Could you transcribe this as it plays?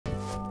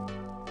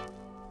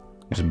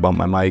Just bump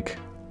my mic.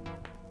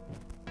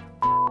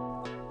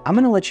 I'm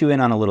gonna let you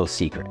in on a little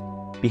secret.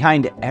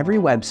 Behind every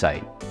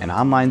website and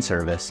online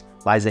service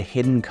lies a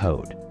hidden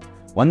code,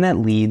 one that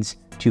leads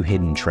to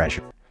hidden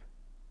treasure.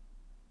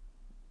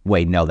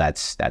 Wait, no,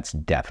 that's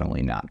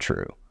definitely not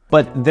true.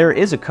 But there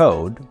is a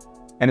code,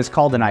 and it's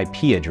called an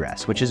IP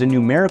address, which is a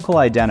numerical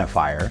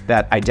identifier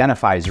that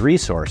identifies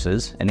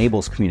resources,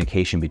 enables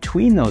communication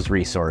between those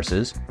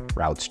resources,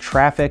 routes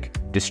traffic,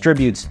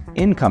 distributes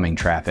incoming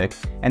traffic,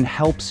 and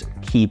helps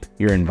keep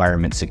your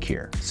environment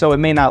secure. So it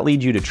may not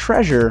lead you to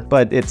treasure,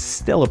 but it's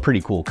still a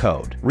pretty cool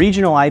code.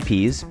 Regional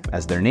IPs,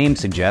 as their name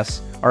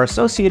suggests, are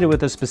associated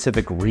with a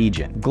specific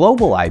region.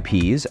 Global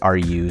IPs are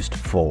used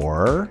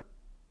for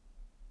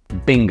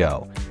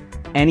bingo,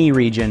 any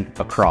region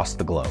across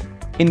the globe.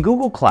 In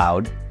Google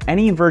Cloud,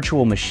 any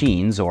virtual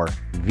machines, or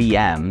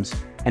VMs,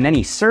 and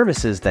any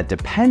services that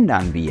depend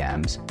on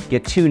VMs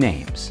get two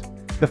names.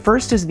 The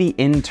first is the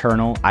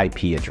internal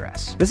IP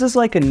address. This is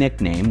like a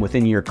nickname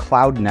within your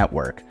cloud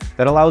network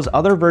that allows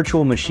other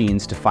virtual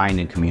machines to find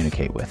and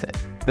communicate with it.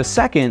 The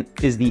second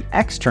is the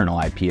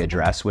external IP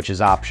address, which is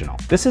optional.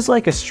 This is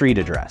like a street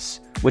address,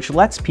 which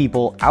lets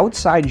people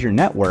outside your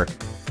network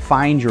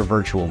find your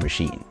virtual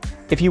machine.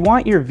 If you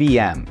want your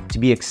VM to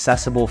be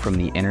accessible from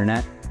the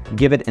internet,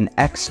 give it an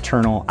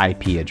external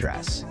IP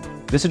address.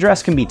 This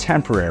address can be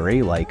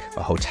temporary, like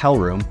a hotel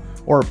room,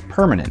 or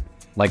permanent,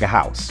 like a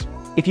house.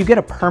 If you get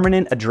a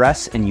permanent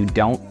address and you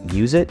don't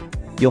use it,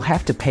 you'll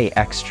have to pay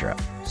extra,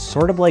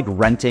 sort of like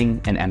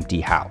renting an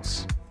empty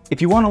house.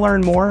 If you want to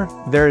learn more,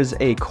 there's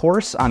a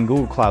course on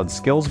Google Cloud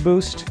Skills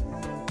Boost.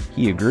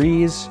 He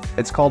agrees.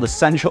 It's called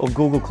Essential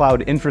Google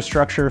Cloud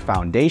Infrastructure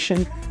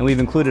Foundation, and we've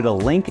included a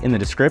link in the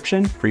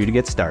description for you to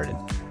get started.